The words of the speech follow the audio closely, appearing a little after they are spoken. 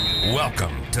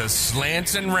Welcome to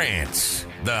Slants and Rants,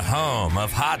 the home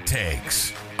of hot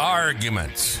takes,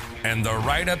 arguments, and the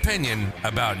right opinion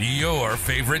about your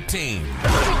favorite team.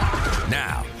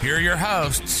 Now, here are your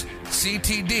hosts,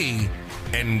 CTD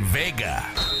and Vega.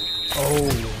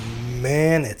 Oh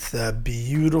man, it's the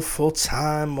beautiful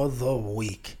time of the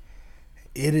week.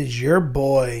 It is your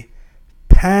boy,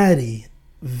 Patty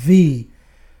V,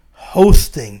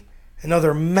 hosting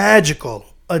another magical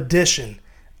edition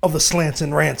of the Slants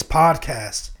and Rants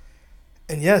podcast.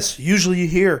 And yes, usually you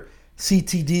hear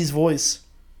CTD's voice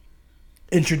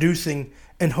introducing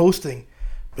and hosting,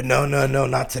 but no,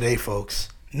 not today, folks.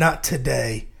 Not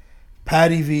today.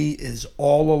 Patty V is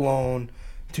all alone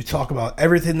to talk about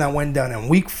everything that went down in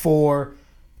week 4,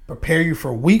 prepare you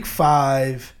for week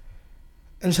 5,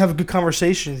 and just have a good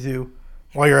conversation with you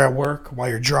while you're at work, while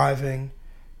you're driving,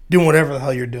 doing whatever the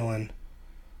hell you're doing.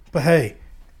 But hey,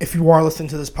 if you are listening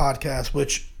to this podcast,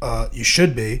 which you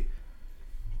should be,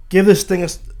 give this thing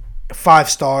 5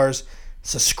 stars,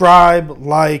 subscribe,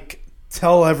 like,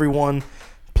 tell everyone.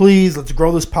 Please, let's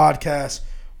grow this podcast.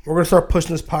 We're going to start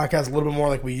pushing this podcast a little bit more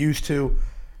like we used to.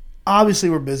 Obviously,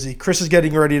 we're busy. Chris is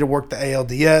getting ready to work the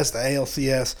ALDS, the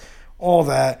ALCS, all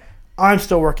that. I'm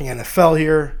still working NFL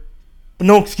here. But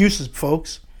no excuses,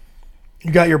 folks.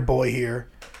 You got your boy here.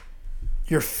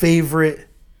 Your favorite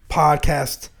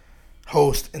podcast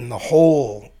host in the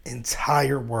whole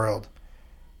entire world.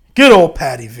 Good old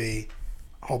Patty V.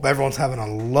 I hope everyone's having a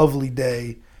lovely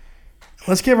day.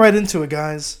 Let's get right into it,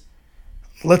 guys.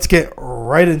 Let's get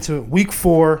right into it. Week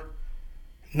 4,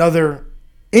 another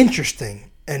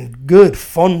interesting and good,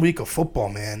 fun week of football,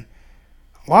 man.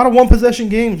 A lot of one-possession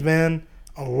games, man.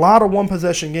 A lot of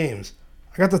one-possession games.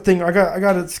 I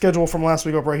got a schedule from last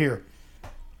week up right here.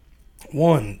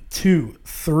 1, 2,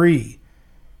 3,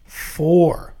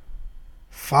 4,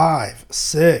 5,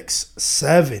 6,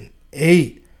 7,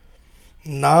 8,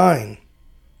 9.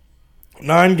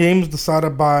 9 games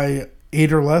decided by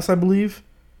 8 or less, I believe.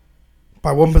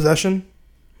 By one possession.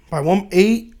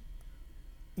 8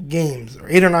 games, or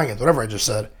 8 or 9 games, whatever I just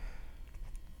said.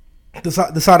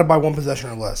 Decided by one possession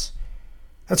or less.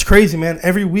 That's crazy, man.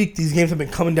 Every week these games have been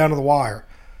coming down to the wire.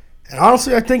 And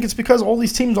honestly, I think it's because all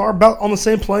these teams are about on the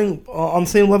same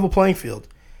level playing field.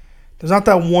 There's not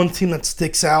that one team that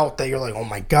sticks out that you're like, oh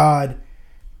my God,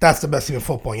 that's the best team in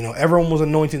football. You know, everyone was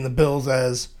anointing the Bills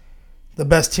as the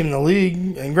best team in the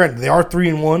league. And granted, they are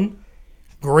 3-1.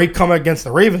 Great comeback against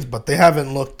the Ravens, but they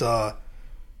haven't looked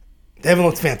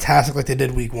fantastic like they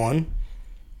did week 1.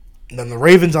 And then the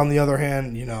Ravens, on the other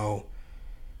hand, you know,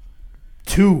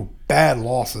 2 bad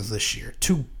losses this year.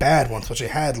 2 bad ones, which they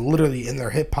had literally in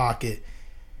their hip pocket.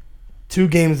 2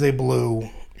 games they blew,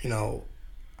 you know.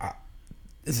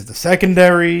 Is it the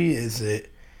secondary? Is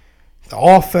it the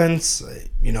offense?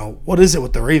 You know, what is it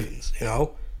with the Ravens? You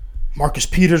know, Marcus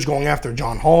Peters going after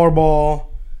John Harbaugh.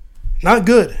 Not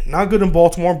good. Not good in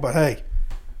Baltimore, but hey,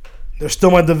 they're still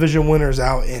my division winners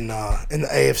out in the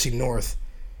AFC North.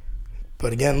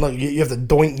 But again, look, you have the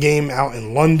Doink game out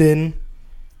in London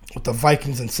with the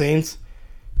Vikings and Saints.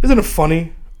 Isn't it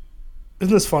funny?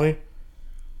 Isn't this funny?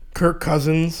 Kirk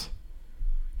Cousins,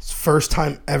 his first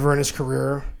time ever in his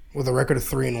career with a record of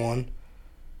 3-1.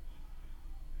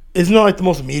 Isn't it like the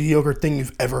most mediocre thing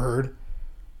you've ever heard?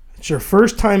 It's your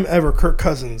first time ever Kirk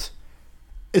Cousins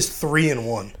is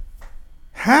 3-1.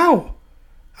 How?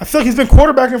 I feel like he's been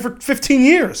quarterbacking for 15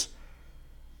 years.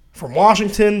 From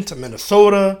Washington to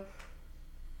Minnesota.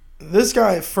 This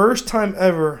guy, first time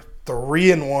ever,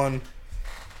 3-1.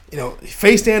 You know, he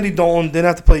faced Andy Dalton, didn't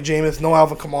have to play Jameis, no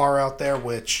Alvin Kamara out there,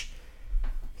 which,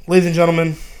 ladies and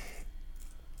gentlemen,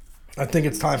 I think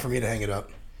it's time for me to hang it up.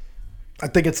 I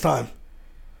think it's time.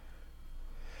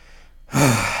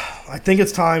 I think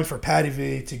it's time for Patty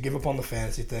V to give up on the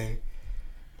fantasy thing.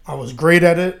 I was great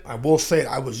at it. I will say it.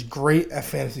 I was great at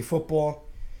fantasy football.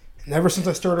 And ever since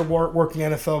I started working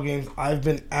NFL games, I've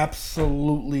been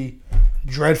absolutely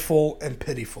dreadful and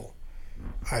pitiful.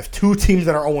 I have 2 teams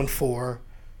that are 0-4.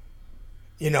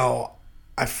 You know,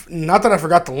 not that I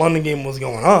forgot the London game was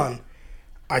going on.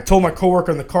 I told my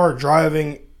coworker in the car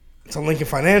driving to Lincoln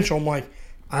Financial, I'm like,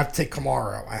 I have to take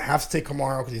Kamara out. I have to take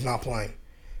Kamara out because he's not playing.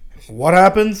 What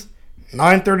happens?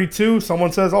 9:32,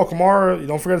 someone says, oh, Kamara, you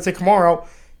don't forget to take Kamara out.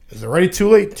 It's already too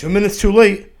late, 2 minutes too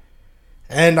late.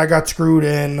 And I got screwed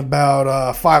in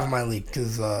about 5 of my leagues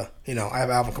because, you know, I have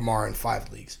Alvin Kamara in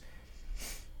 5 leagues.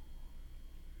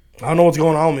 I don't know what's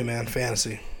going on with me, man,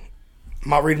 fantasy. I'm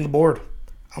not reading the board.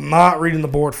 I'm not reading the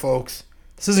board, folks.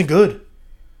 This isn't good.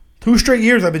 2 straight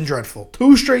years I've been dreadful.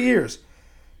 2 straight years.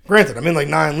 Granted, I'm in like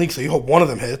 9 leagues, so you hope one of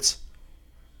them hits.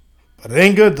 But it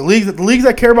ain't good. The leagues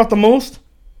that care about the most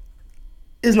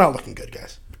is not looking good,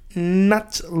 guys.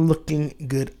 not looking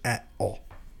good at all.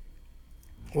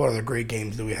 What other great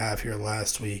games do we have here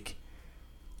last week?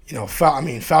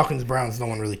 Falcons-Browns, no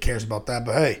one really cares about that.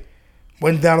 But, hey,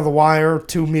 went down to the wire,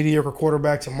 two mediocre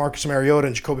quarterbacks, and Marcus Mariota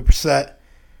and Jacoby Brissett.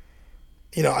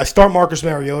 I start Marcus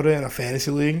Mariota in a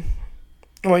fantasy league.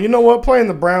 I'm like, you know what? Playing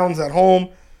the Browns at home,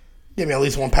 give me at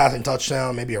least one passing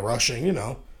touchdown, maybe a rushing,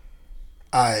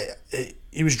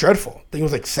 He was dreadful. I think it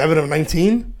was like 7 of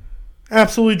 19.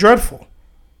 Absolutely dreadful.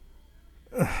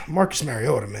 Marcus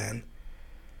Mariota, man.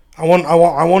 I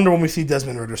wonder when we see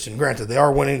Desmond Ridder soon. Granted, they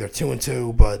are winning. They're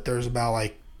 2-2, but there's about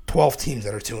like 12 teams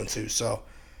that are 2-2. So,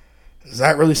 is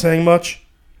that really saying much?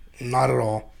 Not at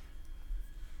all.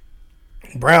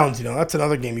 Browns, that's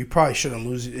another game you probably shouldn't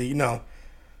lose.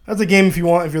 That's a game if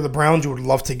you're the Browns, you would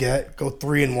love to get. Go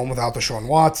 3-1 without Deshaun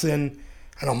Watson.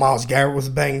 I know Myles Garrett was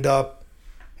banged up.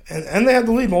 And they had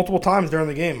the lead multiple times during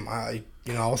the game. I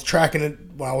was tracking it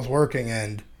when I was working,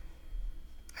 and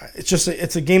it's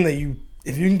a game that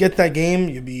if you can get that game,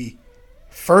 you'll be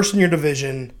first in your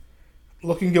division,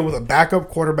 looking good with a backup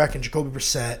quarterback in Jacoby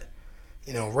Brissett.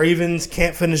 Ravens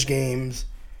can't finish games.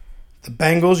 The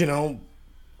Bengals,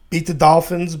 beat the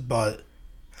Dolphins, but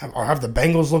have the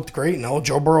Bengals looked great? No,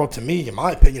 Joe Burrow, to me, in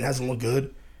my opinion, hasn't looked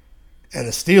good. And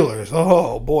the Steelers,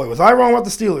 oh boy, was I wrong about the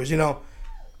Steelers?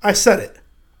 I said it.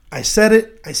 I said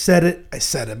it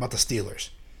about the Steelers.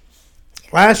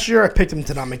 Last year, I picked them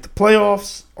to not make the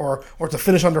playoffs or to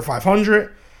finish under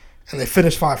 500, and they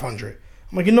finished 500.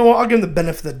 I'm like, you know what? I'll give them the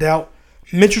benefit of the doubt.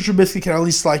 Mitchell Trubisky can at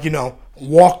least,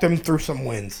 walk them through some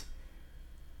wins.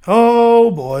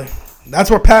 Oh, boy. That's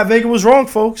where Pat Vega was wrong,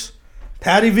 folks.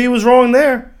 Patty V was wrong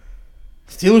there.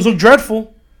 Steelers look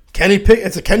dreadful.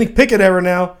 It's a Kenny Pickett era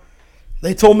now.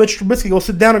 They told Mitch Trubisky, go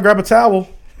sit down and grab a towel.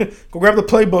 Go grab the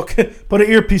playbook. Put an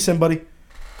earpiece in, buddy.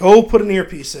 Go put an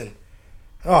earpiece in.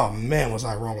 Oh, man, was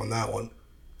I wrong on that one.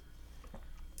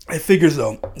 It figures,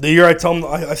 though. The year I tell them,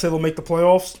 I say they'll make the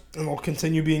playoffs and they'll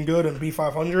continue being good and be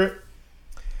 500,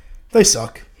 they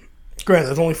suck. Granted,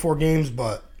 there's only 4 games,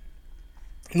 but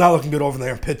not looking good over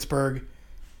there in Pittsburgh.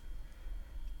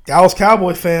 Dallas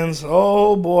Cowboy fans,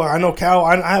 oh, boy. I know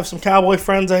I have some Cowboy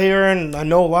friends out here, and I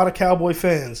know a lot of Cowboy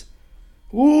fans.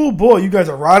 Ooh, boy, you guys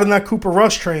are riding that Cooper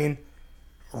Rush train.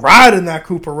 We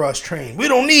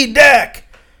don't need Dak.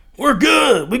 We're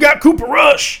good. We got Cooper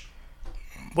Rush.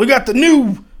 We got the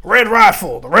new Red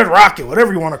Rifle, the Red Rocket,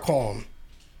 whatever you want to call him.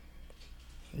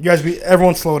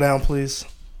 Everyone slow down, please.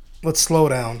 Let's slow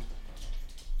down.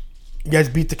 You guys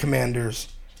beat the Commanders.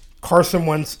 Carson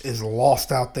Wentz is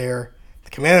lost out there.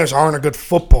 The Commanders aren't a good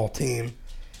football team.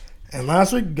 And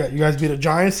last week, you guys beat a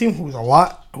Giants team who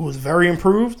was very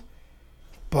improved.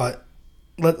 But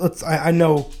I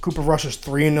know Cooper Rush is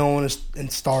 3-0 in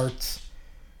starts.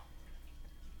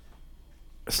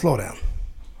 Slow down.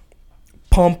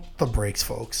 Pump the brakes,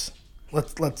 folks.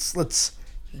 Let's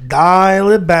dial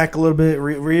it back a little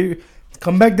bit.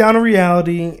 Come back down to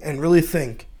reality and really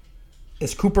think.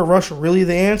 Is Cooper Rush really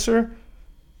the answer?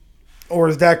 Or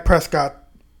is Dak Prescott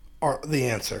the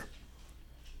answer?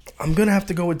 I'm going to have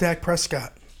to go with Dak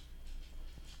Prescott.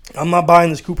 I'm not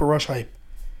buying this Cooper Rush hype.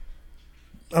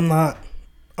 I'm not.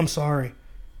 I'm sorry.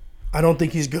 I don't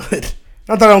think he's good.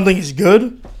 Not that I don't think he's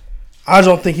good. I just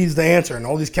don't think he's the answer. And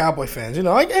all these Cowboy fans, and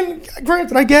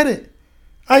granted, I get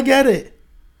it.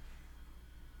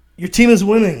 Your team is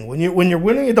winning. When you're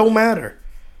winning, it don't matter.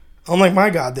 Unlike my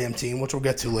goddamn team, which we'll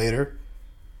get to later.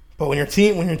 But when your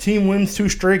team wins 2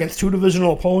 straight against 2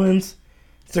 divisional opponents,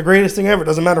 it's the greatest thing ever. It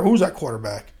doesn't matter who's at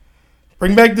quarterback.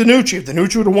 Bring back DiNucci. If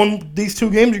DiNucci would have won these 2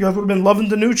 games, you guys would have been loving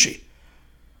DiNucci.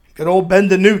 Good old Ben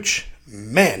DiNucci.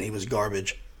 Man, he was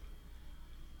garbage.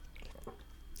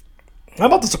 How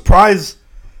about the surprise,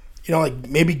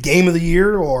 maybe game of the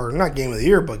year, or not game of the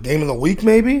year, but game of the week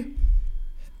maybe?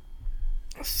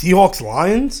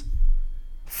 Seahawks-Lions?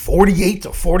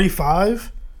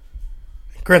 48-45?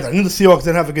 Granted, I knew the Seahawks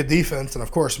didn't have a good defense, and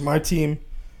of course, my team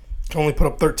can only put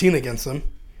up 13 against them.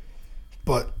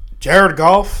 But Jared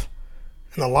Goff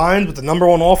and the Lions with the number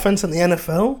 1 offense in the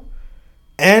NFL,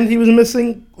 and he was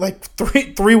missing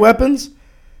three weapons.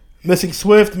 Missing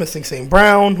Swift, missing St.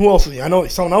 Brown. Who else? I know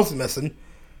someone else is missing.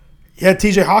 You had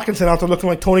TJ Hawkinson out there looking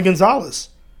like Tony Gonzalez.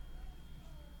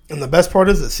 And the best part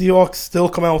is that Seahawks still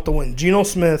come out with the win. Geno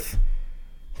Smith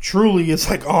truly is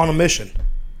on a mission.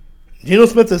 Geno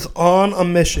Smith is on a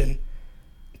mission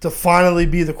to finally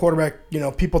be the quarterback,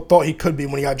 people thought he could be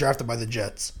when he got drafted by the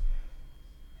Jets.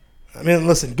 I mean,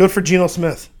 listen, good for Geno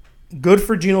Smith.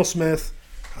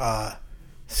 Seahawks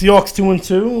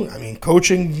 2-2. I mean,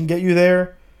 coaching can get you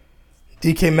there.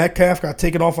 DK Metcalf got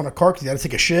taken off on a cart because he had to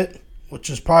take a shit,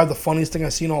 which is probably the funniest thing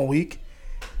I've seen all week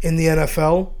in the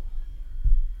NFL.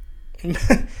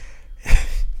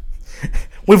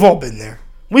 We've all been there.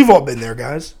 We've all been there,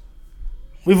 guys.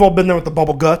 We've all been there with the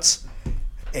bubble guts.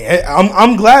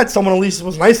 I'm glad someone at least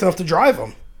was nice enough to drive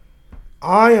him.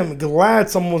 I am glad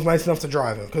someone was nice enough to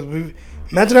drive him. Because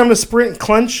imagine having to sprint and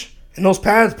clench in those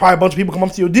pads. Probably a bunch of people come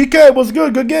up to you. DK, what's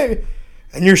good? Good game.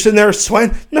 And you're sitting there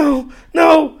sweating. No.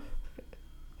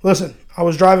 Listen, I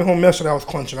was driving home yesterday. I was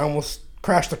clenching. I almost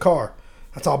crashed the car.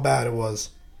 That's how bad it was.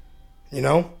 You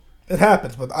know? It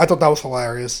happens. But I thought that was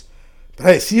hilarious. But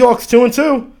hey, Seahawks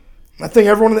 2-2. I think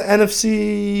everyone in the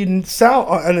NFC South,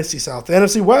 the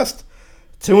NFC West,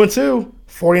 2-2.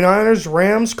 49ers,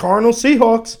 Rams, Cardinals,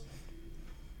 Seahawks.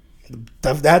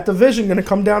 That division going to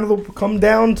come down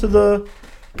to the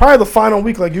probably the final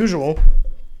week like usual.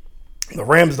 The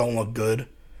Rams don't look good.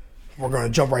 We're going to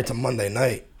jump right to Monday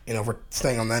night. You know, we're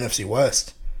staying on the NFC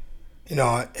West. You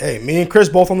know, hey, me and Chris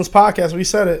both on this podcast, we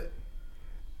said it.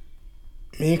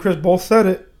 Me and Chris both said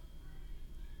it.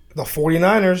 The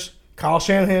 49ers, Kyle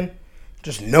Shanahan,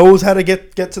 just knows how to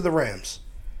get to the Rams.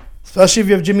 Especially if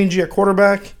you have Jimmy G at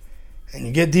quarterback and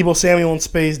you get Deebo Samuel in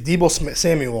space. Deebo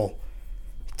Samuel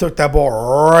took that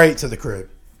ball right to the crib.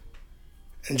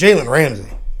 And Jalen Ramsey,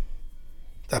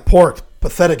 that poor,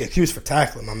 pathetic excuse for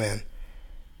tackling, my man.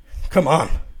 Come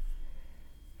on.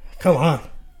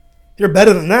 You're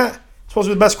better than that. You're supposed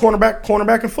to be the best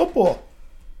cornerback in football.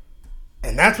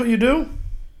 And that's what you do?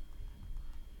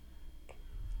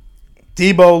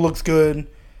 Deebo looks good.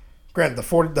 Granted, the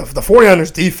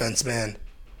 49ers defense, man.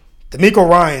 DeMeco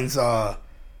Ryans,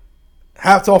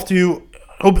 hats off to you.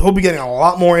 He'll be getting a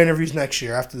lot more interviews next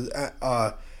year after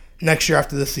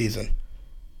this season.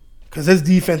 Because his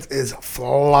defense is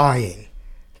flying.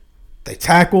 They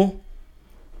tackle.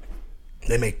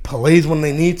 They make plays when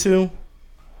they need to.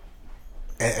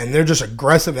 And they're just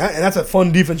aggressive. And that's a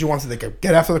fun defense you want to see. They can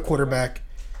get after the quarterback.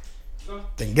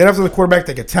 They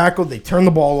can tackle. They turn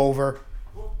the ball over.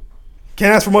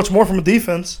 Can't ask for much more from a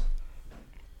defense.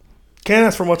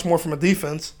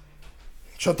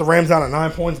 Shut the Rams down at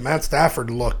 9 points. Matt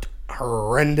Stafford looked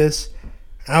horrendous.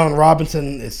 Allen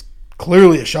Robinson is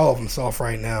clearly a shell of himself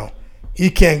right now.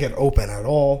 He can't get open at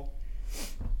all.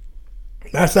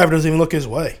 Matt Stafford doesn't even look his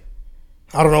way.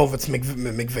 I don't know if it's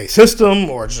McVay's system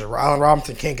or just Allen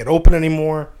Robinson can't get open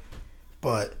anymore.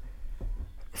 But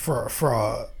for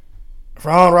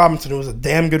Allen Robinson, who was a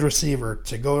damn good receiver,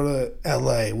 to go to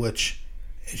L.A., which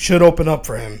it should open up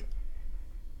for him,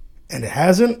 and it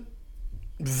hasn't,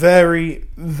 very,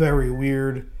 very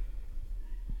weird.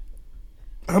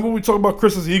 How about we talk about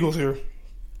Chris's Eagles here?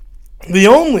 The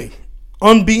only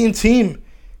unbeaten team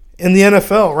in the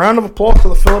NFL. Round of applause to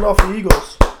the Philadelphia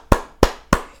Eagles.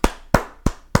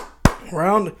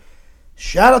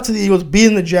 Shout out to the Eagles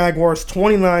beating the Jaguars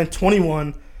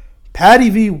 29-21. Patty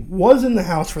V was in the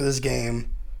house for this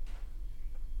game.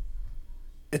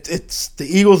 It's the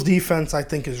Eagles defense, I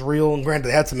think, is real. And granted,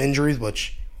 they had some injuries,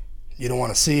 which you don't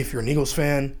want to see if you're an Eagles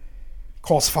fan.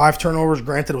 Calls 5 turnovers.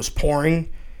 Granted, it was pouring.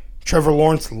 Trevor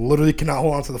Lawrence literally could not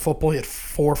hold on to the football. He had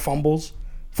 4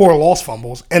 lost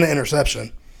fumbles, and an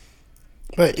interception.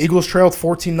 But Eagles trailed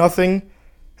 14-0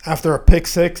 after a pick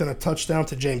 6 and a touchdown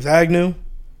to James Agnew.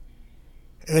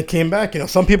 And it came back. You know,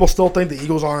 some people still think the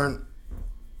Eagles aren't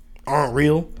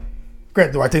real.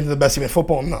 Granted, do I think they're the best team in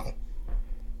football? No.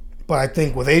 But I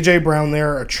think with A.J. Brown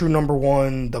there, a true number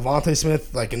 1, Devontae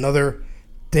Smith, like another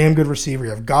damn good receiver.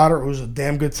 You have Goddard, who's a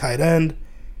damn good tight end.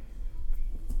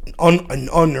 An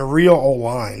unreal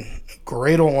O-line.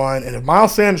 Great O-line. And if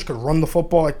Miles Sanders could run the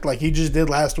football like he just did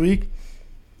last week,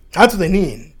 that's what they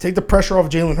need. Take the pressure off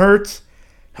Jalen Hurts.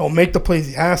 He'll make the plays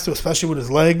he has to, especially with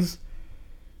his legs.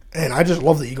 And I just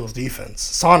love the Eagles' defense.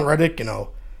 Hassan Reddick,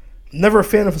 never a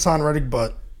fan of Hassan Reddick,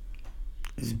 but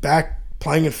he's back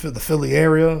playing in the Philly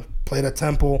area. Played at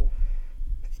Temple.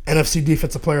 NFC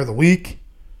Defensive Player of the Week.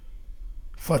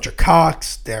 Fletcher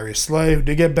Cox, Darius Slay, who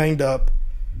did get banged up.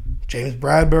 James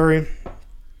Bradbury.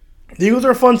 The Eagles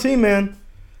are a fun team, man.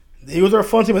 The Eagles are a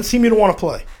fun team. It's a team you don't want to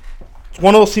play. It's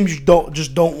one of those teams you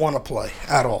don't want to play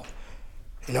at all.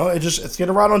 It's going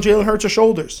to ride on Jalen Hurts'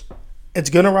 shoulders.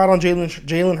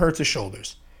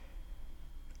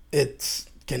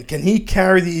 Can he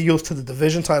carry the Eagles to the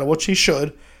division title, which he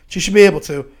should. He should be able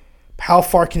to. How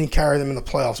far can he carry them in the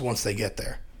playoffs once they get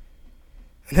there?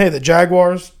 And hey, the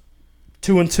Jaguars,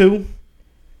 2-2.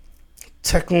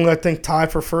 Technically, I think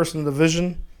tied for first in the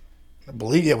division. I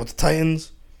believe, with the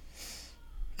Titans.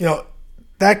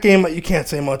 That game, you can't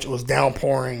say much. It was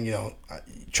downpouring.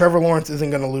 Trevor Lawrence isn't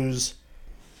going to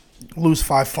lose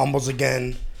 5 fumbles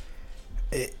again.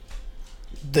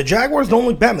 The Jaguars don't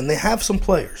look bad, man. They have some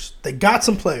players. They got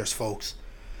some players, folks.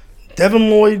 Devin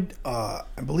Lloyd, I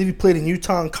believe he played in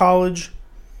Utah in college.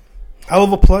 hell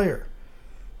of a player.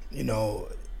 You know,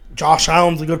 Josh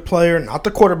Allen's a good player, not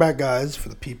the quarterback guys for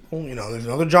the people. You know, there's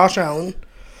another Josh Allen.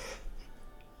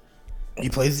 He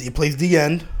plays the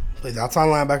end, plays outside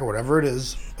linebacker, whatever it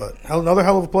is. But another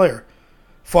hell of a player.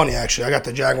 Funny, actually, I got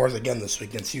the Jaguars again this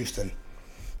week against Houston.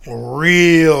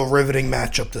 Real riveting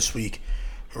matchup this week.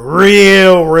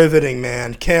 Real riveting,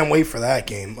 man. Can't wait for that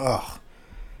game. Ugh.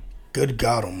 Good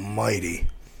God almighty.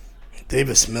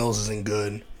 Davis Mills isn't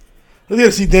good. Look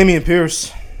at see Dameon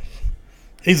Pierce.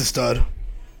 He's a stud.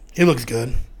 He looks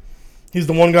good. He's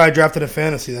the one guy drafted in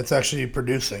fantasy that's actually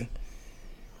producing.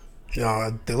 You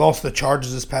know, they lost the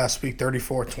Chargers this past week,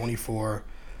 34-24.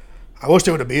 I wish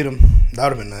they would have beat them. That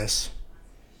would have been nice.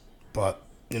 But,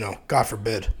 you know, God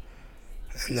forbid.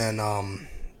 And then,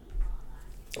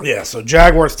 so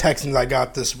Jaguars-Texans I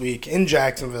got this week in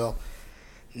Jacksonville.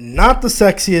 Not the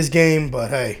sexiest game, but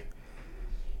hey,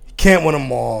 you can't win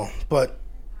them all. But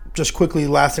just quickly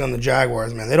lasting on the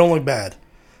Jaguars, man, they don't look bad.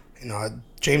 You know,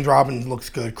 James Robinson looks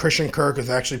good. Christian Kirk is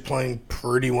actually playing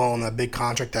pretty well on that big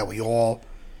contract that we all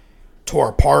tore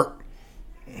apart.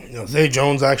 You know, Zay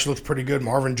Jones actually looks pretty good.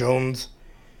 Marvin Jones.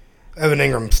 Evan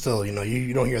Ingram still, you know,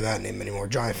 you don't hear that name anymore.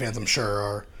 Giant fans, I'm sure,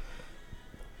 are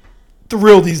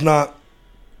thrilled he's not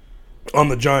on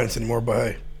the Giants anymore, but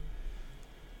hey,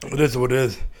 it is what it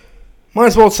is. Might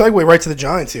as well segue right to the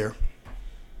Giants here.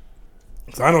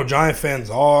 Because I know Giant fans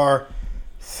are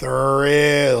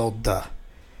thrilled.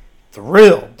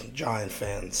 Thrilled, Giant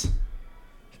fans.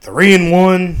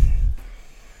 3-1.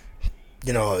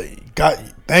 You know, got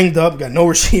banged up, got no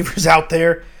receivers out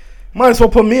there. Might as well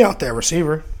put me out there,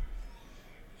 receiver.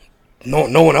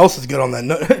 No one else is good on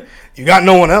that. You got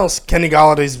no one else. Kenny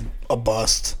Galladay's a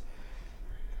bust.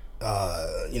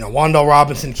 You know, Wan'Dale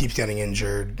Robinson keeps getting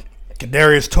injured.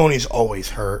 Kadarius Toney's always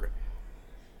hurt.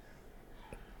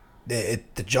 The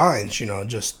Giants, you know,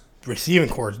 just receiving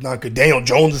corps is not good. Daniel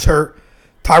Jones is hurt.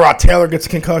 Tyrod Taylor gets a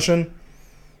concussion.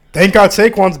 Thank God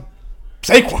Saquon.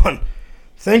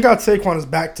 Thank God Saquon is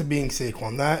back to being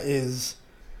Saquon. That is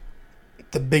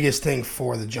the biggest thing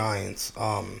for the Giants.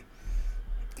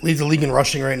 Leads the league in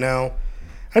rushing right now.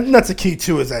 I think that's the key,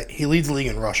 too, is that he leads the league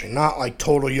in rushing. Not like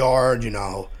total yards, you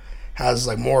know, has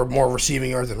like more receiving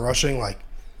yards than rushing. Like,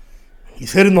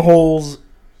 he's hitting the holes.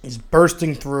 He's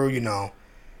bursting through, you know,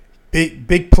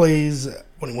 big plays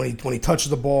when he touches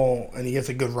the ball and he gets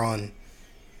a good run.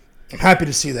 I'm happy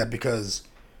to see that because,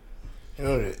 you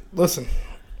know, listen,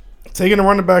 taking a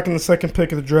running back in the second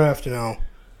pick of the draft, you know,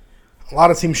 a lot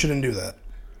of teams shouldn't do that.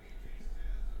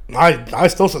 I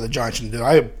still said the Giants shouldn't do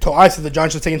it. I said the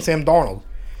Giants should have taken Sam Darnold.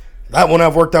 That wouldn't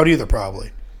have worked out either,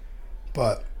 probably.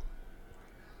 But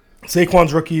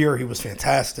Saquon's rookie year, he was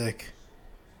fantastic.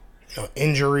 You know,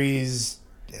 injuries,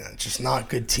 you know, just not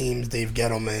good teams. Dave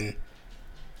Gettleman.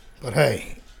 But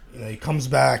hey, you know, he comes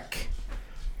back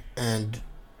and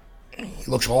he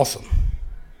looks awesome.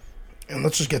 And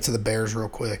let's just get to the Bears real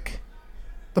quick.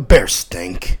 The Bears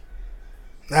stink.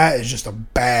 That is just a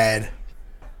bad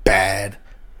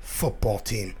football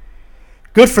team.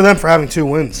 Good for them for having 2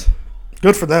 wins.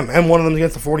 Good for them. And one of them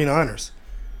against the 49ers.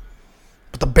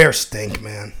 But the Bears stink,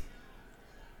 man.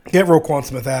 Get Roquan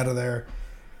Smith out of there.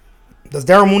 Does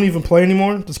Darren Mooney even play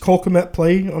anymore? Does Cole Kmet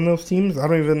play on those teams?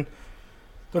 They're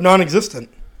non-existent.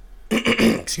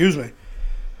 Excuse me.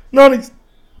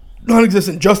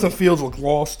 Non-existent. Justin Fields looked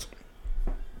lost.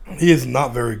 He is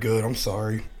not very good. I'm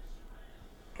sorry.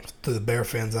 To the Bear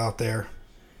fans out there.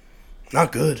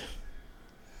 Not good.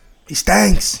 He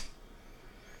stinks.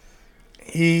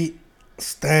 The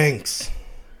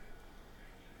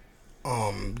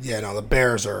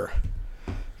Bears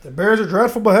are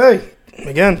dreadful, but hey,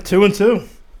 again, 2-2.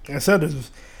 Like I said, it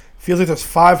feels like there's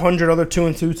 500 other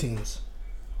 2-2 teams.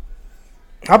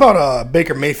 How about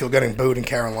Baker Mayfield getting booed in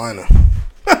Carolina?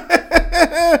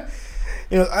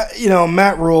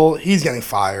 Matt Rule, he's getting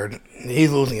fired.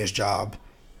 He's losing his job.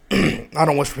 I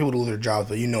don't wish for people to lose their jobs,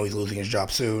 but you know he's losing his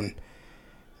job soon.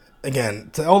 Again,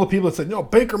 to all the people that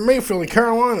said, Baker Mayfield in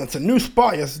Carolina, it's a new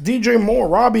spot. Yes, DJ Moore,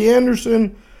 Robbie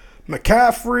Anderson,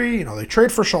 McCaffrey, they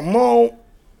trade for Shamo.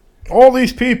 All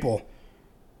these people.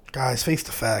 Guys, face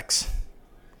the facts.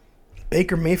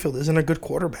 Baker Mayfield isn't a good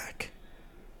quarterback.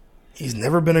 He's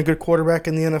never been a good quarterback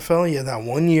in the NFL. He had that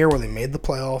 1 year where they made the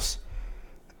playoffs,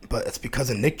 but it's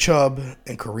because of Nick Chubb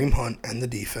and Kareem Hunt and the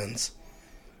defense.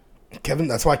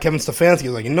 That's why Kevin Stefanski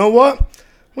was like, you know what?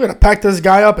 We're going to pack this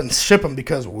guy up and ship him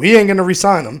because we ain't going to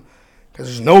re-sign him because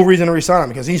there's no reason to re-sign him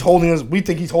because we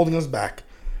think he's holding us back.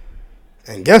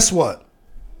 And guess what?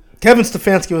 Kevin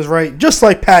Stefanski was right, just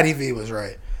like Patty V was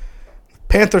right.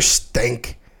 Panthers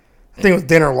stink. I think it was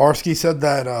Dan Orlovsky said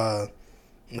that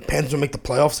the Panthers will make the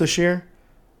playoffs this year.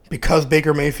 because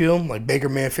Baker Mayfield would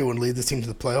lead the team to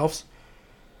the playoffs.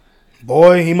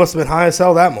 Boy, he must have been high as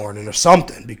hell that morning or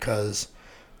something because,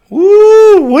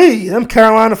 woo-wee, them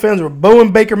Carolina fans were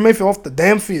booing Baker Mayfield off the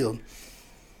damn field.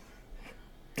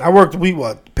 I worked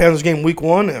Panthers game week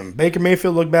 1, and Baker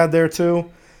Mayfield looked bad there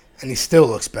too, and he still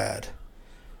looks bad.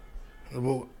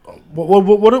 What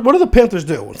do the Panthers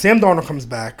do when Sam Darnold comes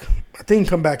back? I think he can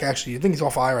come back actually. I think he's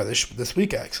off IR this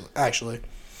week actually.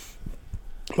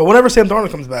 But whenever Sam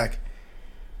Darnold comes back,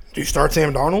 do you start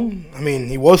Sam Darnold? I mean,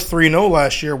 he was 3-0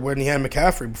 last year when he had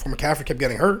McCaffrey before McCaffrey kept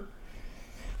getting hurt.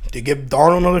 Do you give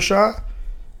Darnold another shot?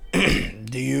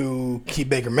 Do you keep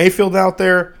Baker Mayfield out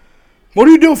there? What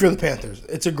do you do if you're the Panthers?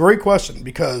 It's a great question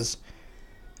because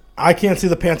I can't see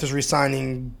the Panthers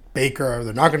re-signing Baker.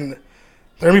 They're going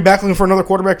to be back looking for another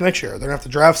quarterback next year. They're going to have to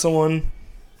draft someone.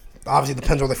 Obviously, it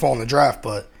depends where they fall in the draft,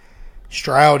 but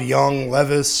Stroud, Young,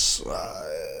 Levis,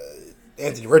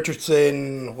 Anthony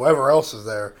Richardson, whoever else is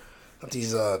there that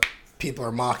these people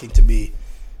are mocking to be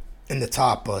in the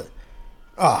top. But,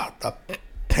 the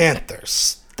Panthers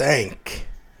stink.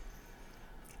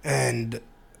 And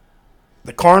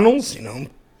the Cardinals,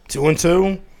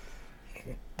 2-2.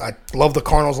 I love the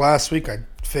Cardinals last week. I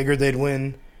figured they'd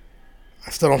win.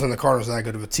 I still don't think the Cardinals are that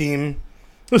good of a team.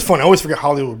 It was funny. I always forget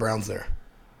Hollywood Brown's there.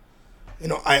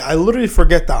 I literally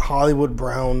forget that Hollywood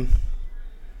Brown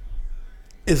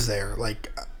is there.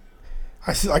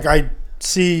 I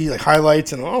see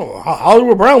highlights and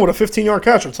Hollywood Brown with a 15-yard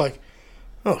catch. It's like,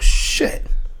 oh shit,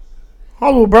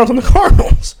 Hollywood Brown's on the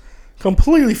Cardinals.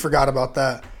 Completely forgot about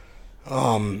that.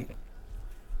 Cardinals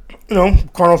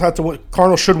have to win.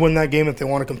 Cardinals should win that game if they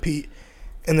want to compete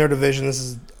in their division.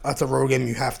 That's a road game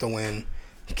you have to win.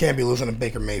 You can't be losing to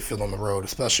Baker Mayfield on the road,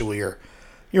 especially with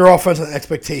your offensive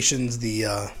expectations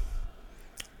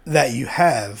that you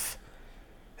have.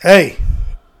 Hey,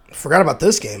 forgot about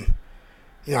this game.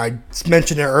 I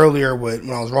mentioned it earlier when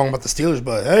I was wrong about the Steelers,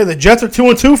 but hey, the Jets are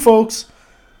 2-2, folks.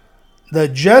 The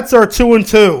Jets are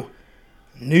 2-2.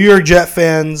 New York Jet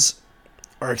fans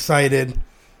are excited.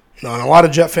 And a lot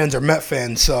of Jet fans are Met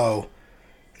fans, so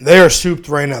they are souped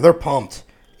right now. They're pumped,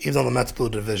 even though the Mets blew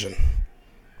the division.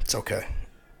 It's okay.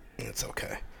 It's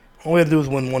okay. All we have to do is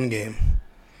win one game.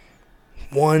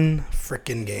 One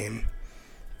freaking game.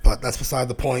 But that's beside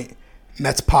the point.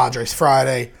 Mets Padres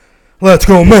Friday. Let's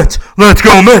go Mets! Let's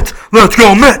go Mets! Let's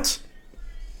go Mets!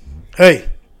 Hey,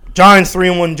 Giants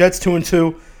 3-1, Jets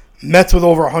 2-2, Mets with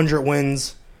over 100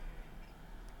 wins.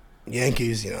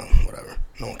 Yankees, whatever.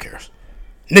 No one cares.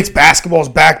 Knicks basketball's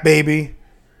back, baby.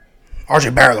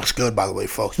 RJ Barrett looks good, by the way,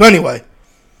 folks. But anyway,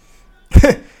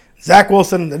 Zach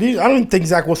Wilson, I don't think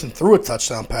Zach Wilson threw a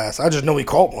touchdown pass. I just know he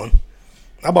caught one.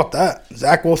 How about that?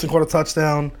 Zach Wilson caught a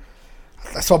touchdown.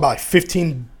 I saw about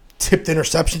 15 tipped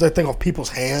interceptions, I think, off people's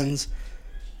hands.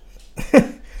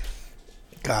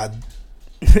 God.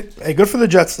 Hey, good for the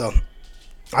Jets, though.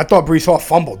 I thought Breece Hall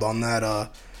fumbled on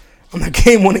that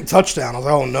game-winning touchdown. I was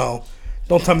like, oh, no.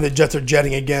 Don't tell me the Jets are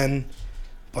jetting again.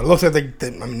 But it looks like it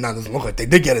doesn't look like they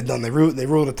did get it done. They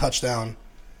ruled a touchdown.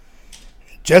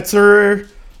 Jets they're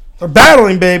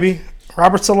battling, baby.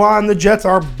 Robert Salah and the Jets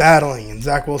are battling. And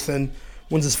Zach Wilson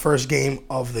wins his first game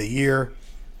of the year.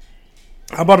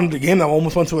 How about in the game that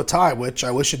almost went to a tie, which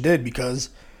I wish it did because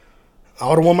I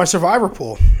would have won my survivor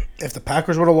pool if the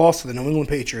Packers would have lost to the New England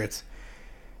Patriots.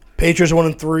 Patriots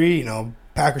 1-3.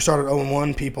 Packers started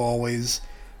 0-1. People always,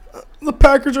 the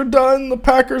Packers are done. The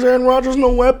Packers, Aaron Rodgers,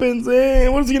 no weapons.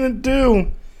 What is he going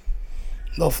to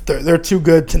do? They're too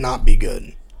good to not be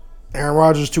good. Aaron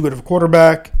Rodgers is too good of a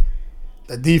quarterback.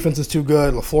 The defense is too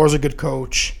good. LaFleur's a good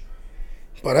coach.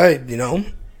 But hey,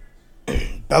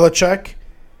 Belichick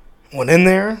went in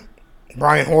there.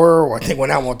 Brian Hoyer, I think,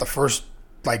 went out with the first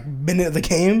minute of the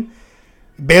game.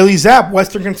 Bailey Zapp,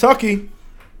 Western Kentucky.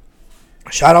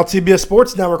 Shout out CBS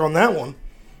Sports Network on that one.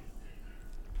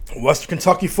 Western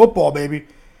Kentucky football, baby.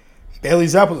 Bailey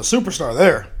Zapp was a superstar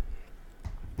there.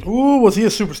 Ooh, was he a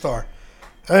superstar?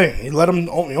 Hey, he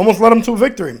almost led him to a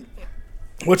victory,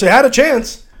 which they had a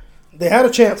chance. They had a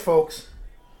chance, folks.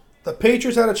 The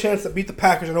Patriots had a chance to beat the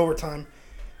Packers in overtime.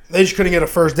 They just couldn't get a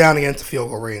first down against the field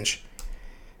goal range.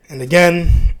 And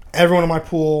again, everyone in my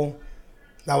pool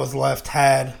that was left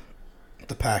had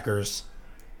the Packers.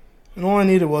 And all I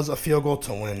needed was a field goal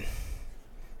to win.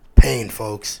 Pain,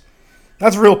 folks.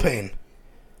 That's real pain.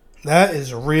 That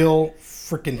is real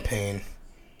freaking pain.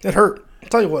 It hurt. I'll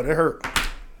tell you what, it hurt.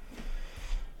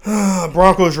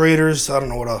 Broncos, Raiders, I don't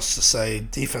know what else to say.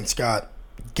 Defense got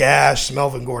gashed.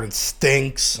 Melvin Gordon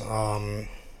stinks.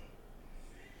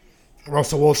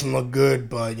 Russell Wilson looked good,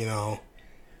 but, he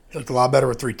looked a lot better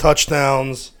with 3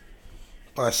 touchdowns.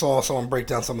 But I saw someone break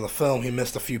down some of the film. He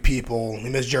missed a few people. He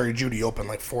missed Jerry Jeudy open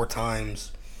like 4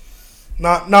 times.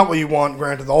 Not what you want,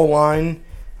 granted. The O-line,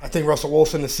 I think Russell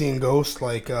Wilson is seeing ghosts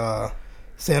like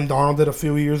Sam Darnold did a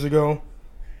few years ago.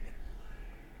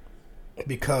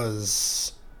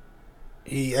 Because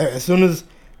as soon as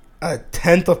a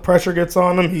tenth of pressure gets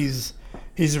on him, he's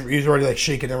already like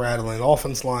shaking and rattling. The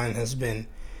offense line has been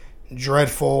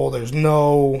dreadful. There's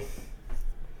no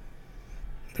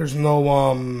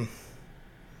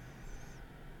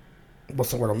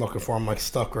what's the word I'm looking for? I'm like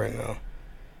stuck right now.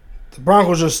 The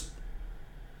Broncos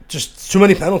just too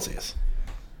many penalties.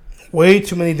 Way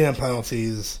too many damn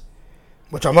penalties,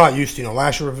 which I'm not used to.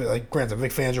 Last year, like, granted,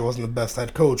 Vic Fangio wasn't the best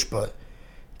head coach, but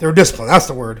they were disciplined. That's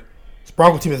the word. This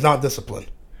Bronco team is not disciplined.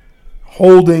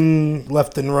 Holding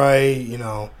left and right,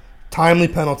 timely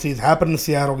penalties. Happened in the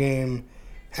Seattle game.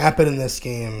 Happened in this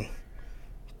game.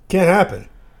 Can't happen.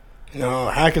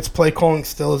 Hackett's play calling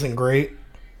still isn't great.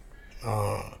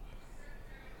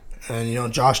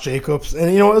 And, Josh Jacobs.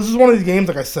 And, this is one of these games,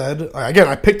 like I said. Again,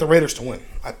 I picked the Raiders to win.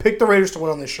 I picked the Raiders to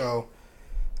win on this show.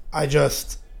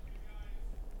 It's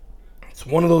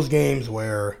one of those games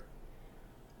where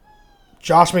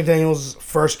Josh McDaniels'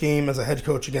 first game as a head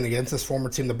coach again against his former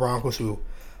team, the Broncos, who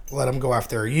let him go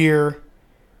after a year.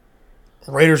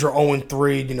 Raiders are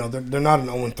 0-3. They're not an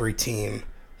 0-3 team.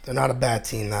 They're not a bad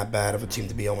team, that bad of a team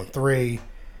to be 0-3.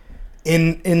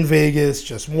 In Vegas,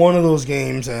 just one of those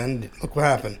games, and look what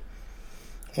happened.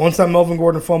 Once that Melvin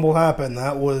Gordon fumble happened,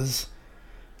 that was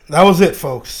it,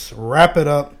 folks. Wrap it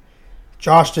up.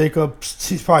 Josh Jacobs,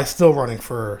 he's probably still running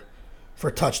for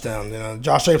a touchdown.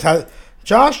 Josh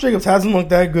Jacobs hasn't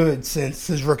looked that good since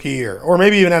his rookie year, or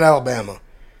maybe even at Alabama.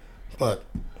 But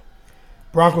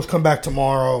Broncos come back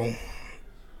tomorrow,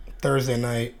 Thursday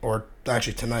night, or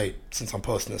actually tonight, since I'm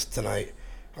posting this tonight,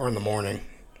 or in the morning,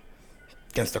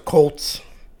 against the Colts.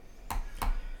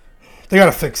 They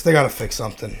gotta fix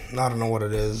something. I don't know what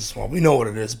it is. Well, we know what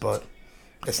it is, but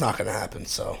it's not gonna happen.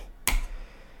 So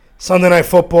Sunday Night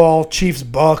Football, Chiefs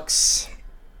Bucks.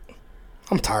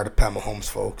 I'm tired of Pat Mahomes,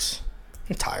 folks.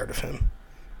 I'm tired of him.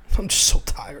 I'm just so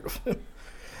tired of him.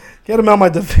 Get him out of my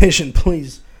division,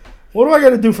 please. What do I got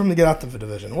to do for him to get out of the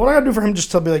division? What do I got to do for him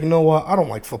just to be like, you know what? I don't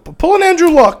like football. Pull an Andrew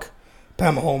Luck,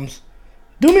 Pat Mahomes.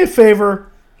 Do me a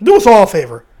favor. Do us all a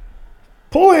favor.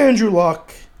 Pull Andrew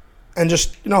Luck and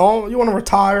just, you want to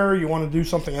retire. You want to do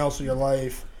something else with your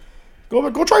life.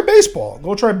 Go try baseball.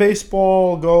 Go try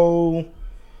baseball. Go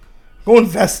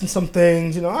invest in some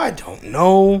things. I don't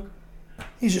know.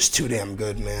 He's just too damn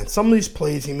good, man. Some of these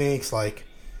plays he makes, like,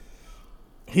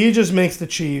 he just makes the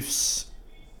Chiefs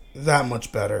that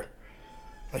much better.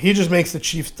 He just makes the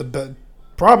Chiefs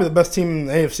probably the best team in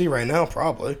the AFC right now,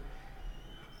 probably.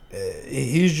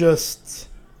 He's just...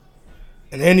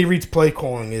 And Andy Reid's play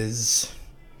calling is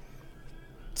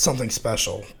something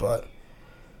special. But,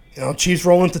 Chiefs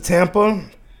roll into Tampa,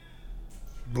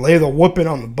 lay the whooping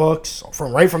on the Bucks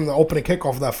right from the opening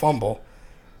kickoff of that fumble.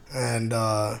 And,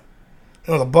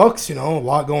 the Bucks, a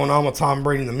lot going on with Tom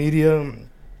Brady in the media.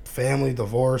 Family,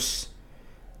 divorce.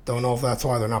 Don't know if that's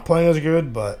why they're not playing as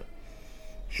good, but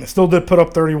they still did put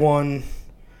up 31.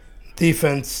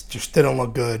 Defense just didn't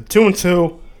look good.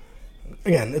 2-2.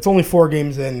 Again, it's only 4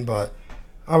 games in, but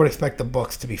I would expect the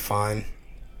Bucks to be fine.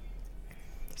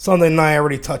 Sunday night, I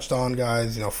already touched on,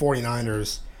 guys.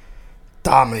 49ers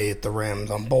dominated the Rams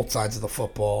on both sides of the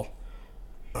football.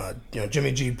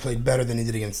 Jimmy G played better than he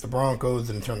did against the Broncos.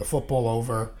 Didn't turn the football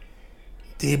over.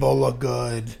 Debo looked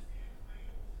good.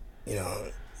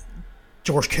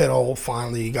 George Kittle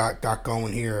finally got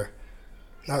going here.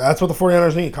 Now, that's what the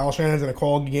 49ers need. Kyle Shanahan's going to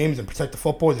call games and protect the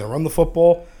football. He's going to run the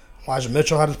football. Elijah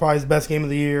Mitchell had probably his best game of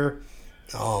the year.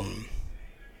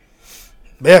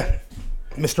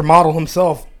 Mr. Model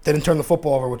himself didn't turn the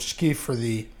football over, which is key for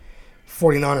the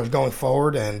 49ers going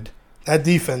forward. And that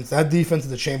defense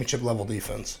is a championship level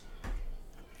defense.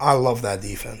 I love that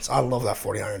defense. I love that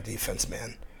 49er defense,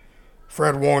 man.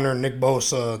 Fred Warner, Nick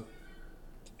Bosa,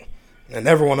 and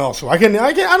everyone else. So I don't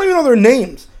even know their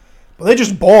names, but they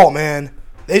just ball, man.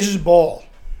 They just ball.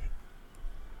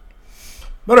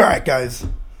 But all right, guys,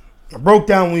 I broke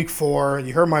down week 4.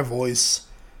 You heard my voice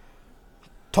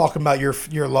talking about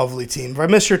your lovely team. If I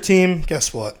miss your team,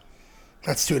 guess what?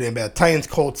 That's too damn bad. Titans,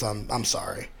 Colts. I'm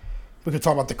sorry. We could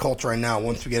talk about the Colts right now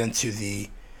once we get into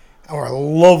our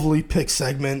lovely pick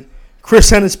segment. Chris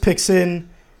sent his picks in.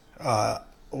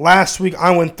 Last week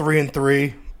I went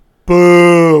 3-3.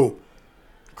 Boo.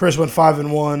 Chris went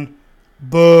 5-1.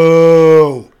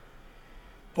 Boo.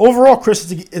 Overall,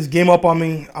 Chris is game up on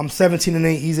me. I'm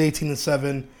 17-8. He's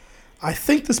 18-7. I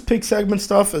think this pick segment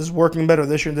stuff is working better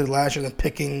this year than last year than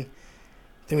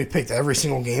think we picked every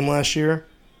single game last year.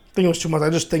 I think it was too much. I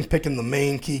just think picking the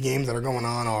main key games that are going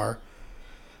on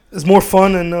is more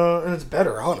fun and it's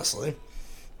better, honestly.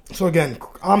 So again,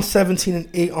 I'm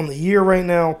 17-8 on the year right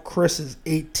now. Chris is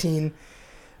 18-7.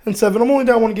 I'm only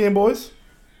down one game, boys.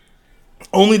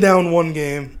 Only down one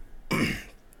game.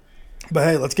 But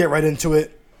hey, let's get right into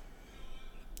it.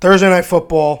 Thursday Night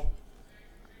Football.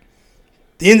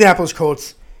 The Indianapolis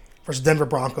Colts versus Denver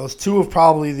Broncos. Two of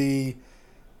probably the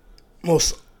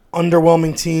most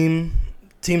underwhelming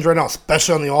teams right now,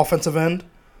 especially on the offensive end.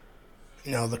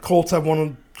 You know, the Colts and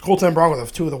Broncos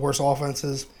have two of the worst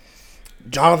offenses.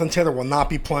 Jonathan Taylor will not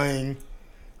be playing.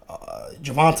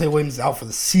 Javonte Williams is out for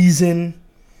the season.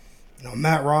 You know,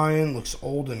 Matt Ryan looks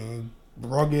old and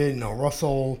rugged. You know,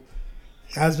 Russell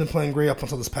has been playing great up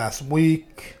until this past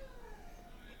week.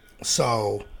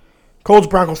 So, Colts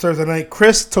Broncos Thursday night.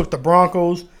 Chris took the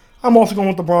Broncos. I'm also going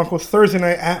with the Broncos Thursday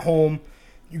night at home.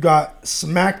 You got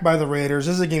smacked by the Raiders.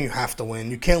 This is a game you have to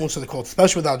win. You can't lose to the Colts,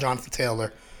 especially without Jonathan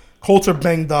Taylor. Colts are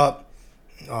banged up.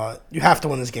 You have to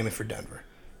win this game if you're Denver.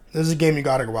 This is a game you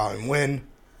got to go out and win.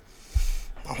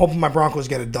 I'm hoping my Broncos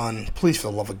get it done. Please, for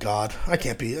the love of God. I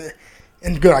can't be.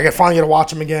 And good, I finally get to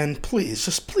watch them again. Please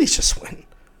just win.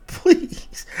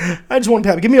 Please. I just want to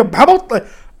have. Give me how about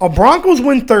a Broncos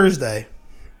win Thursday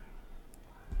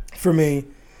for me,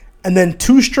 and then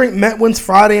 2 straight Met wins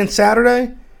Friday and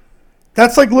Saturday.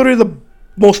 That's like literally the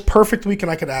most perfect weekend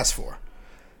I could ask for.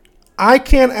 I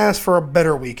can't ask for a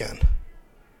better weekend.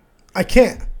 I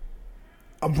can't.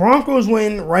 A Broncos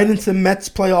win right into Mets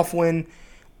playoff win.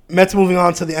 Mets moving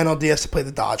on to the NLDS to play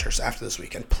the Dodgers after this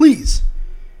weekend. Please.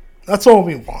 That's all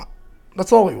we want.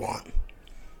 That's all we want.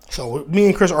 So me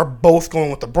and Chris are both going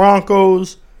with the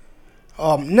Broncos.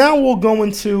 Now we'll go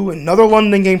into another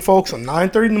London game, folks, on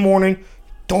 9:30 in the morning.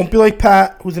 Don't be like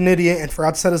Pat, who's an idiot and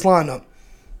forgot to set his lineup.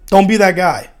 Don't be that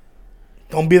guy.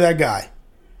 Don't be that guy.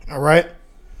 All right?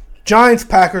 Giants,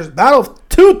 Packers, battle of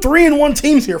 2 3-1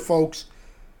 teams here, folks.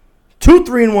 2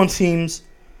 3-1 teams.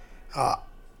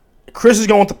 Chris is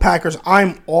going with the Packers.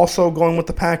 I'm also going with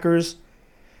the Packers.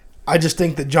 I just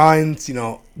think the Giants, you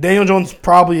know, Daniel Jones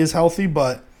probably is healthy,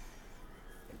 but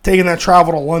taking that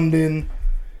travel to London,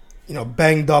 you know,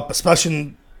 banged up,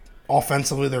 especially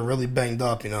offensively, they're really banged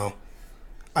up, you know.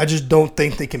 I just don't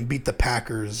think they can beat the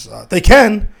Packers. They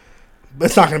can, but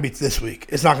it's not going to be this week.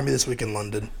 It's not going to be this week in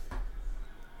London.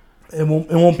 It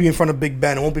won't be in front of Big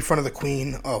Ben. It won't be in front of the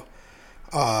Queen.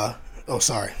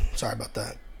 Sorry. Sorry about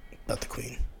that. About the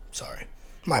Queen. Sorry.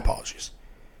 My apologies.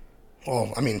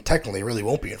 Well, I mean, technically, it really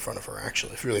won't be in front of her,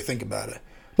 actually, if you really think about it.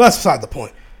 But that's beside the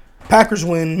point. Packers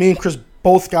win. Me and Chris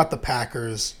both got the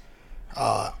Packers.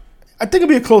 I think it'll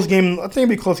be a close game. I think it'll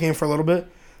be a close game for a little bit.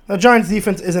 The Giants'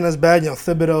 defense isn't as bad. You know,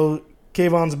 Thibodeau,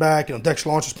 Kayvon's back. You know, Dexter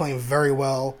Lawrence is playing very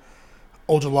well.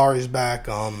 Ojulari's back.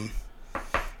 But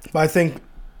I think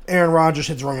Aaron Rodgers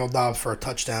hits Romeo Doubs for a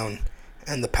touchdown,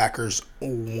 and the Packers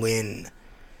win.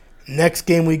 Next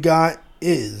game we got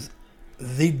is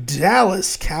the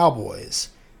Dallas Cowboys.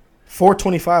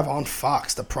 4:25 on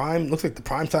Fox. Looks like the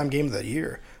primetime game of the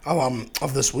year.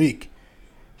 Of this week.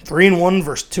 3-1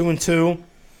 versus 2-2.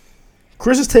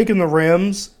 Chris is taking the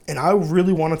Rams, and I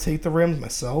really want to take the Rams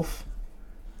myself.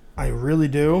 I really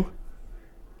do.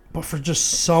 But for just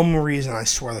some reason, I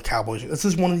swear the Cowboys. This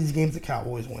is one of these games the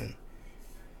Cowboys win.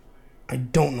 I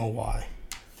don't know why.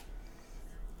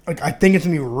 Like, I think it's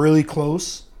going to be really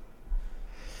close.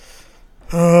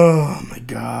 Oh, my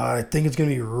God. I think it's going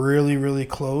to be really, really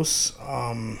close.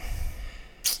 Man.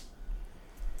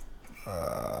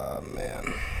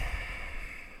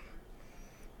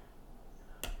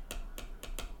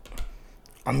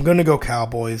 I'm going to go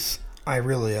Cowboys. I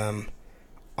really am.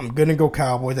 I'm going to go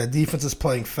Cowboys. That defense is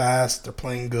playing fast. They're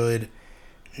playing good.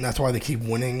 And that's why they keep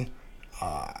winning.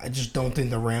 I just don't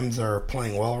think the Rams are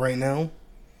playing well right now.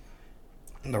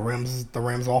 And the Rams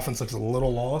offense looks a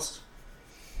little lost.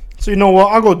 So you know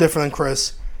what? I'll go different than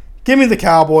Chris. Give me the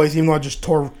Cowboys, even though I just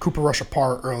tore Cooper Rush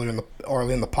apart early in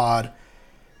the pod.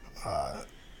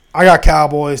 I got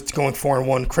Cowboys going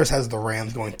 4-1. Chris has the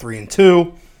Rams going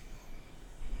 3-2.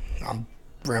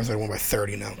 Rams are going by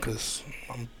 30 now because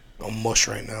I'm mush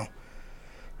right now.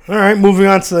 All right, moving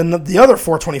on to the other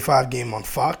 4:25 game on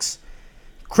Fox.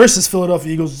 Chris's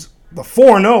Philadelphia Eagles, the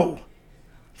 4-0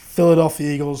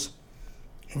 Philadelphia Eagles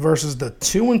versus the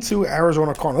 2-2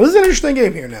 Arizona Cardinals. This is an interesting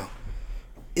game here now.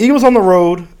 Eagles on the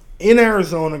road in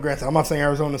Arizona. Granted, I'm not saying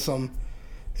Arizona is some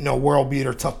world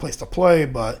beater, tough place to play,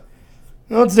 but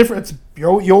it's different. You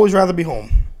always rather be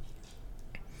home.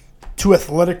 Two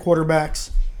athletic quarterbacks.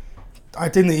 I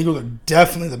think the Eagles are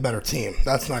definitely the better team.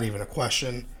 That's not even a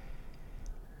question.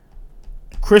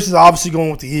 Chris is obviously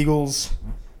going with the Eagles.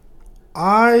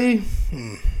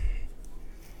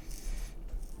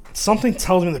 Something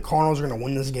tells me the Cardinals are going to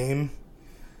win this game.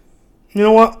 You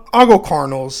know what? I'll go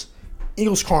Cardinals.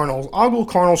 Eagles, Cardinals. I'll go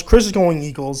Cardinals. Chris is going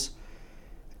Eagles.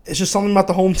 It's just something about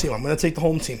the home team. I'm going to take the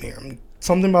home team here.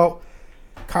 Something about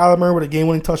Kyler Murray with a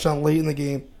game-winning touchdown late in the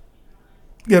game.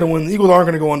 Get a win. The Eagles aren't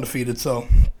going to go undefeated, so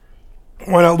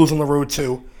why not lose on the road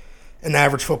to an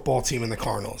average football team in the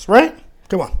Cardinals, right?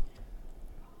 Come on.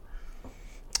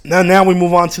 Now we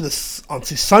move on to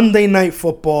Sunday Night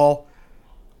Football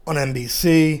on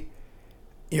NBC.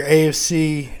 Your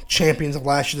AFC champions of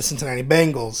last year, the Cincinnati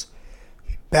Bengals,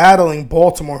 battling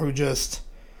Baltimore, who just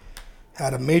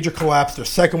had a major collapse, their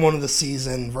second one of the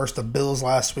season, versus the Bills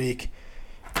last week.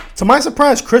 To my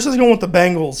surprise, Chris is going with the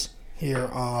Bengals here,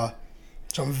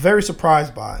 which I'm very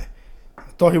surprised by. I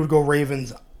thought he would go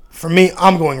Ravens. For me,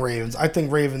 I'm going Ravens. I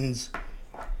think Ravens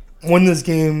win this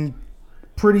game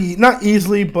pretty, not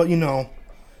easily, but,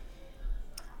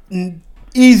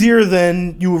 easier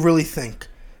than you would really think.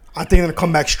 I think they're going to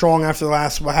come back strong after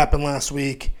what happened last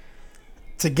week.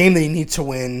 It's a game they need to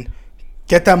win.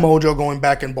 Get that mojo going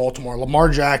back in Baltimore. Lamar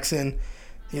Jackson,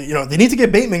 they need to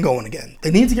get Bateman going again. They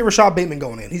need to get Rashad Bateman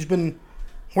going again.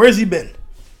 Where has he been?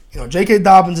 J.K.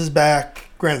 Dobbins is back.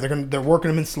 Granted, they're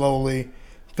working him in slowly.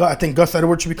 I think Gus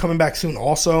Edwards should be coming back soon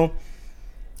also.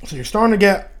 So you're starting to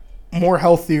get more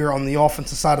healthier on the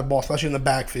offensive side of the ball, especially in the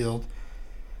backfield.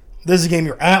 This is a game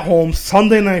you're at home,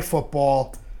 Sunday Night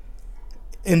Football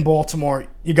in Baltimore.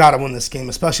 You got to win this game,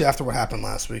 especially after what happened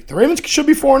last week. The Ravens should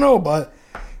be 4-0, but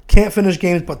can't finish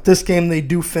games. But this game they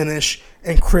do finish,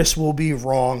 and Chris will be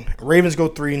wrong. Ravens go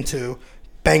 3-2,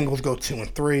 Bengals go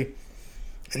 2-3.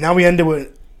 And now we end it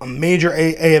with a major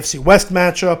AFC West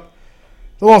matchup.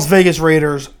 The Las Vegas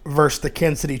Raiders versus the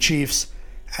Kansas City Chiefs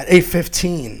at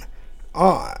 8:15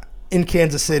 in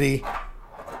Kansas City.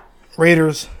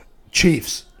 Raiders,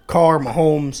 Chiefs, Carr,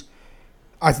 Mahomes.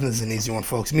 I think this is an easy one,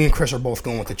 folks. Me and Chris are both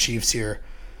going with the Chiefs here.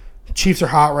 Chiefs are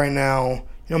hot right now.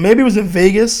 Maybe it was in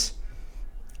Vegas.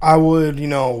 I would,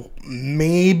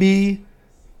 maybe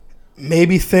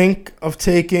think of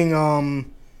taking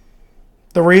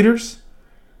the Raiders.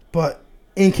 But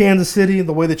in Kansas City,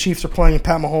 the way the Chiefs are playing,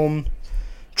 Pat Mahomes,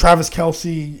 Travis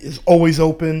Kelce is always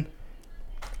open.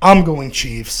 I'm going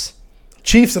Chiefs.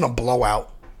 Chiefs in a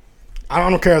blowout. I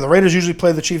don't care. The Raiders usually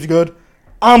play the Chiefs good.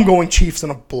 I'm going Chiefs in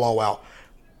a blowout.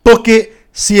 Book it,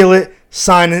 seal it,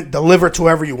 sign it, deliver it to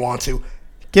whoever you want to.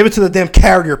 Give it to the damn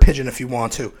carrier pigeon if you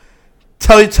want to.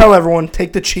 Tell everyone,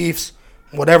 take the Chiefs,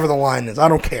 whatever the line is. I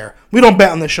don't care. We don't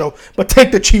bet on this show, but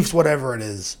take the Chiefs, whatever it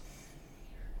is.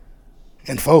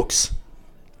 And folks,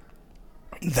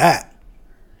 that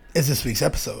is this week's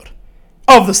episode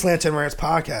of the Slants and Rants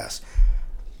podcast.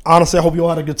 Honestly, I hope you all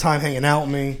had a good time hanging out with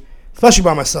me, especially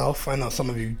by myself. I know some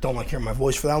of you don't like hearing my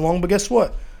voice for that long, but guess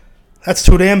what? That's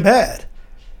too damn bad.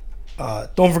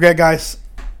 Don't forget, guys,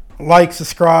 like,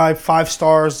 subscribe, 5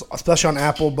 stars, especially on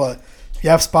Apple. But if you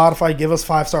have Spotify, give us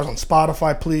 5 stars on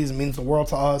Spotify, please. It means the world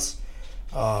to us.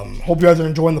 Hope you guys are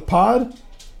enjoying the pod.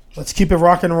 Let's keep it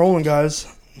rocking and rolling, guys.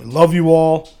 We love you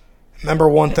all. Remember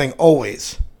one thing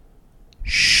always.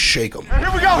 Shake 'em.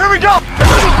 Here we go.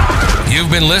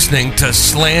 You've been listening to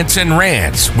Slants and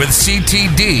Rants with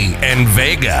CTD and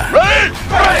Vega.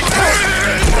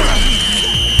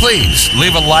 Please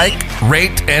leave a like,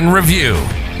 rate, and review.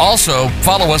 Also,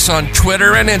 follow us on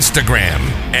Twitter and Instagram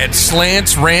at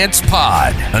Slants Rants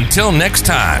Pod. Until next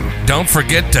time, don't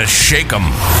forget to shake 'em.